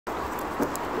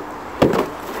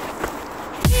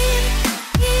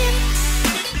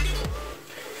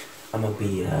I'm gonna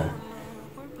be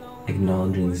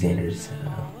acknowledging Xander's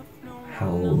how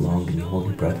long can you hold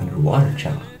your breath underwater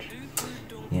challenge.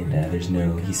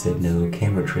 And he said no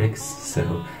camera tricks,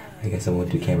 so I guess I won't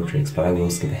do camera tricks, but I will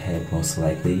skip ahead most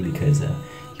likely because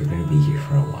you're gonna be here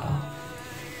for a while.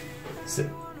 So.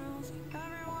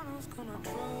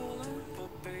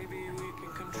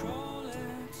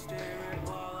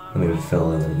 Let me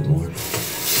fill in a little bit more.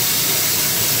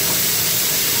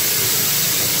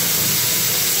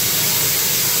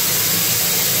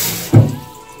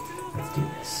 Let's do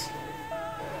this.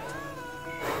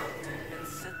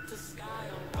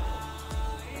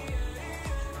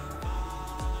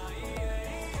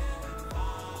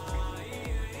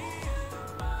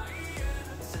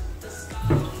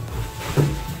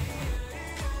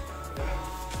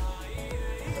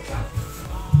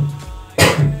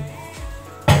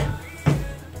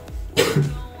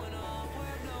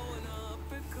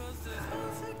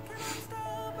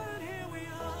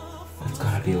 That's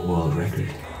gotta be a world record.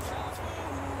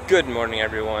 Good morning,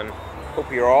 everyone.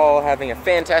 Hope you're all having a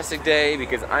fantastic day,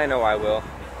 because I know I will.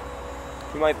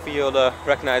 You might be able to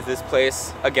recognize this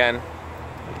place again.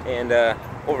 And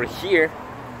over here,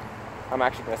 I'm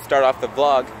actually going to start off the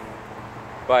vlog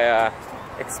by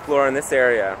exploring this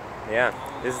area. Yeah,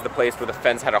 this is the place where the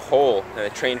fence had a hole and a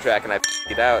train track, and I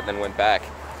it out and then went back.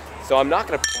 So I'm not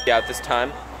going to out this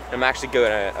time. I'm actually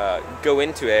going to go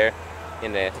into there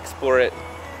and explore it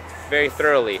very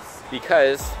thoroughly,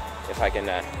 because if I can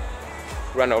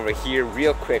run over here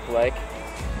real quick like,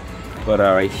 but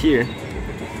right here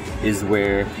is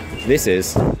where this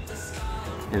is, and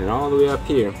then all the way up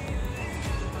here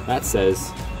that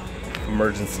says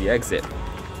emergency exit.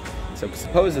 So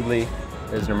supposedly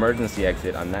there's an emergency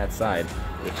exit on that side,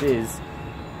 which is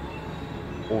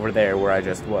over there where I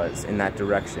just was, in that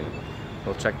direction.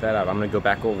 We'll check that out. I'm gonna go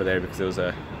back over there because it was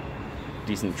a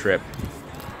decent trip.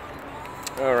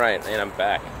 Alright, and I'm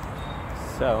back.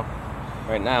 So,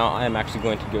 right now I am actually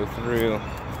going to go through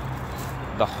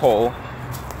the hole,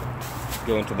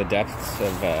 go into the depths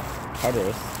of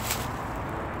Tartarus,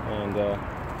 and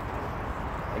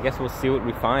I guess we'll see what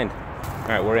we find.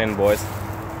 Alright, we're in, boys.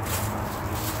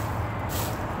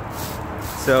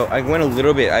 So I went a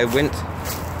little bit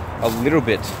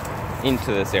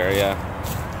into this area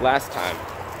last time,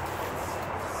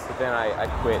 but then I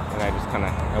quit and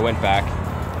I went back.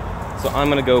 So I'm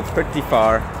gonna go pretty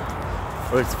far,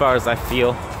 or as far as I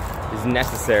feel is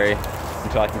necessary,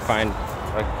 until I can kind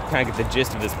of get the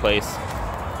gist of this place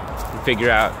and figure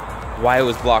out why it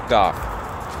was blocked off.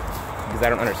 Because I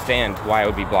don't understand why it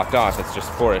would be blocked off. It's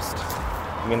just forest.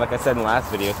 I mean, like I said in the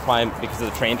last video, it's probably because of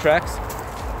the train tracks,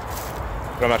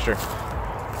 but I'm not sure.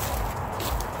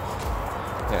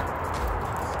 Yeah,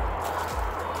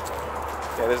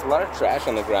 there's a lot of trash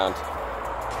on the ground.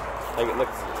 Like, it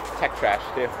looks tech trash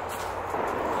too.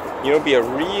 You know, it'd be a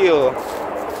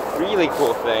really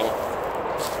cool thing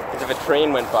is if a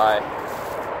train went by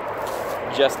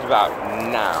just about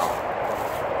now,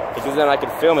 because then I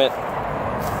could film it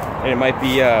and it might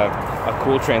be a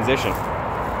cool transition.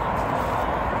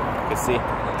 You can see.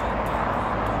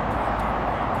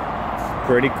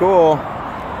 Pretty cool.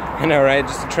 I know, right?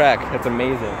 Just a track. That's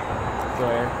amazing.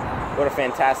 Soyer, what a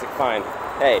fantastic find.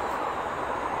 Hey,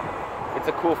 it's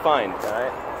a cool find,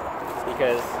 alright?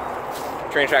 Because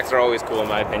train tracks are always cool in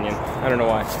my opinion. I don't know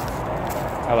why.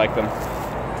 I like them.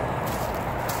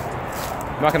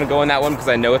 I'm not going to go in that one because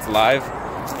I know it's live,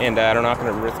 and I'm not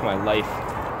going to risk my life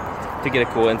to get a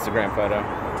cool Instagram photo.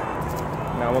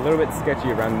 Now I'm a little bit sketchy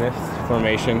around this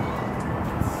formation.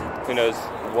 Who knows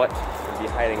what could be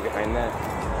hiding behind that.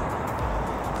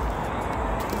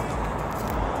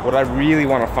 What I really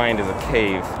want to find is a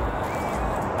cave.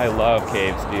 I love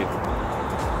caves, dude.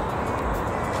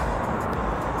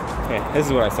 Okay, this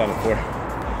is what I saw before.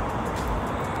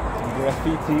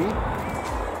 Graffiti.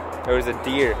 There was a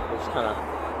deer which kind of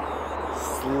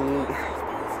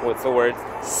what's the word?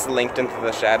 Slinked into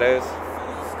the shadows.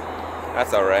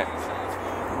 That's alright.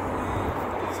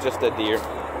 It's just a deer,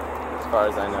 as far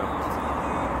as I know.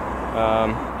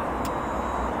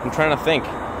 I'm trying to think.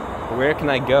 Where can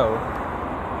I go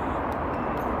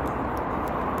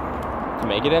to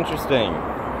make it interesting?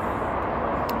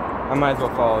 I might as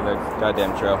well follow the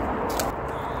goddamn trail.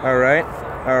 Alright,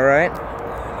 alright.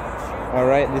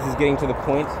 Alright, this is getting to the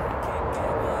point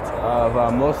of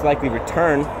most likely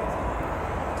return,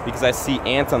 because I see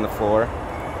ants on the floor.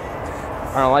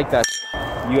 I don't like that.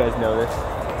 You guys know this.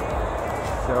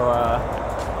 So,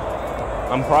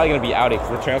 I'm probably going to be outie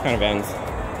because the trail kind of ends.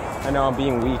 I know I'm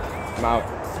being weak. I'm out.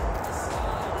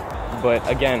 But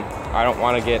again, I don't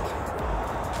want to get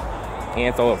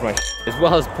ants all over my as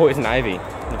well as poison ivy,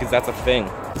 because that's a thing.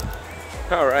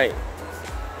 Alright,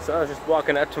 so I was just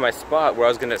walking up to my spot where I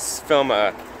was going to film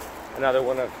another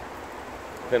one of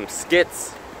them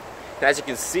skits. And as you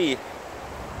can see,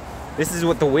 this is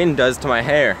what the wind does to my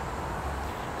hair.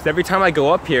 Because every time I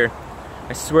go up here,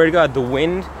 I swear to God, the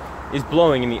wind is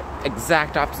blowing in the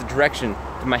exact opposite direction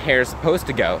that my hair is supposed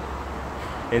to go.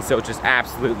 And so it just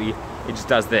absolutely, it just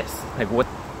does this. Like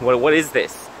what is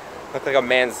this? I look like a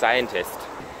mad scientist.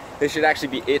 This should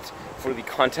actually be it for the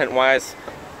content-wise.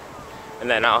 And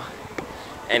then I'll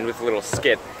end with a little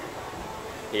skit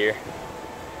here,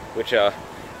 which I'll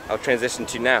transition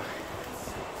to now.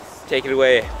 Take it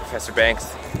away, Professor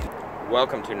Banks.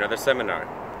 Welcome to another seminar.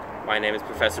 My name is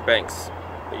Professor Banks,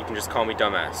 but you can just call me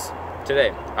Dumbass.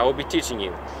 Today, I will be teaching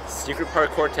you secret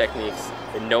parkour techniques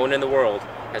that no one in the world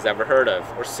has ever heard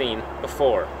of or seen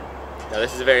before. Now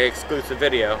this is a very exclusive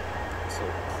video, so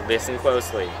listen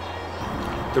closely.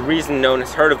 The reason no one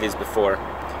has heard of these before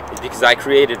is because I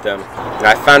created them, and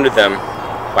I founded them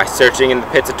by searching in the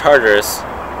pits of Tartarus,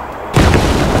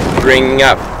 bringing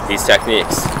up these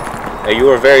techniques. Now you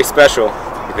are very special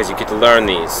because you get to learn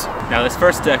these. Now this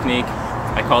first technique,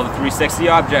 I call the 360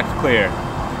 object clear.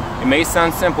 It may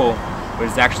sound simple, but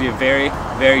it's actually a very,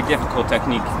 very difficult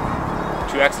technique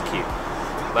to execute.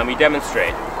 Let me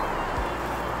demonstrate.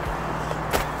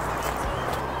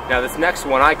 Now this next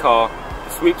one I call the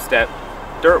sweep step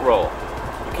dirt roll.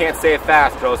 You can't say it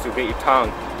fast or else you'll get your tongue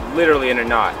literally in a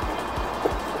knot.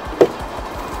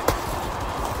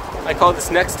 I call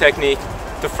this next technique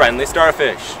the friendly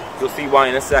starfish. You'll see why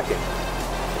in a second.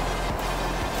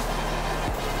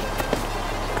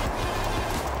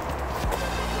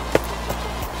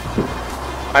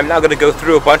 I'm now going to go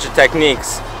through a bunch of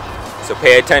techniques, so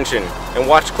pay attention and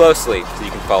watch closely so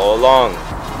you can follow along.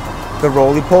 The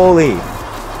roly-poly.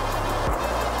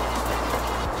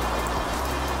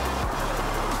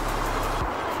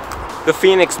 The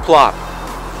Phoenix plop.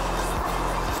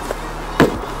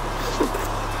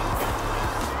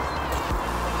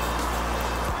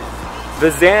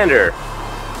 The Xander.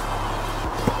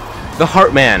 The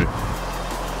Heartman.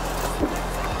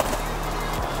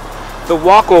 The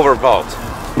walkover vault.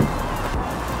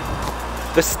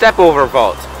 The step over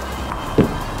vault.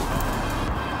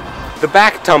 The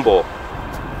back tumble.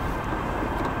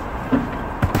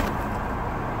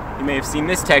 You may have seen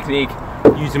this technique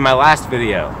used in my last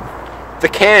video. The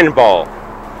cannonball.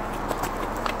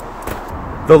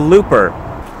 The looper.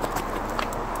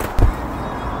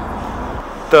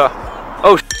 The,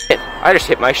 oh shit, I just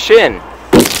hit my shin.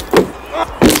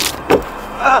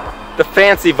 The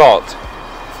fancy vault.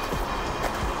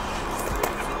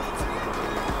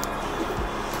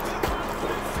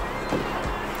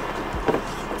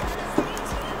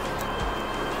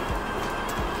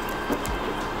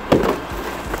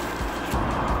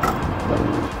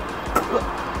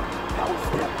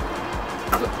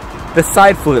 The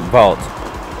side flip vault.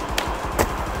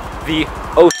 The,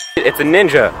 oh shit, it's a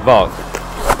ninja vault.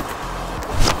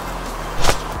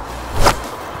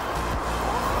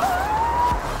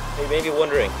 You may be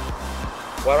wondering,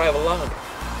 why do I have a log?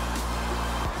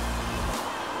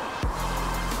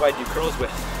 That's what I do curls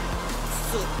with.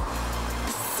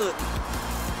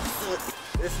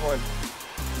 This one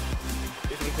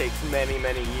takes many,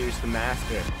 many years to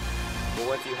master. But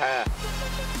once you have,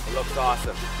 it looks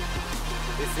awesome.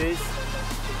 This is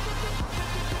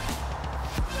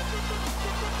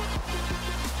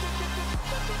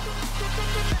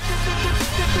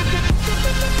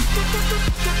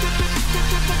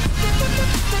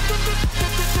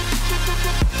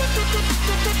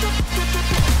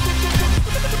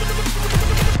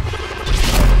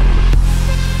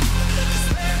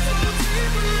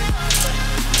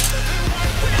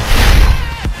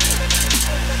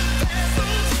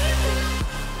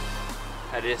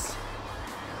that is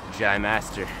Jai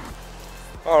Master.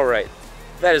 Alright,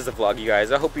 that is the vlog, you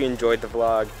guys. I hope you enjoyed the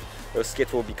vlog. Those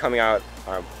skits will be coming out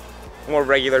on a more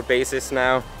regular basis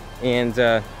now,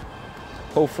 and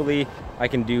hopefully I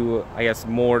can do, I guess,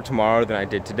 more tomorrow than I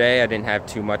did today. I didn't have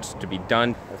too much to be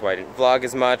done, that's why I didn't vlog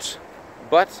as much.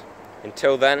 But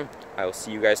until then, I will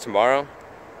see you guys tomorrow.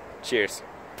 Cheers.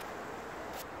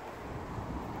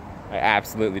 I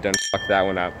absolutely done fucked that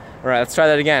one up. Alright, let's try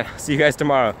that again. See you guys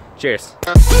tomorrow. Cheers.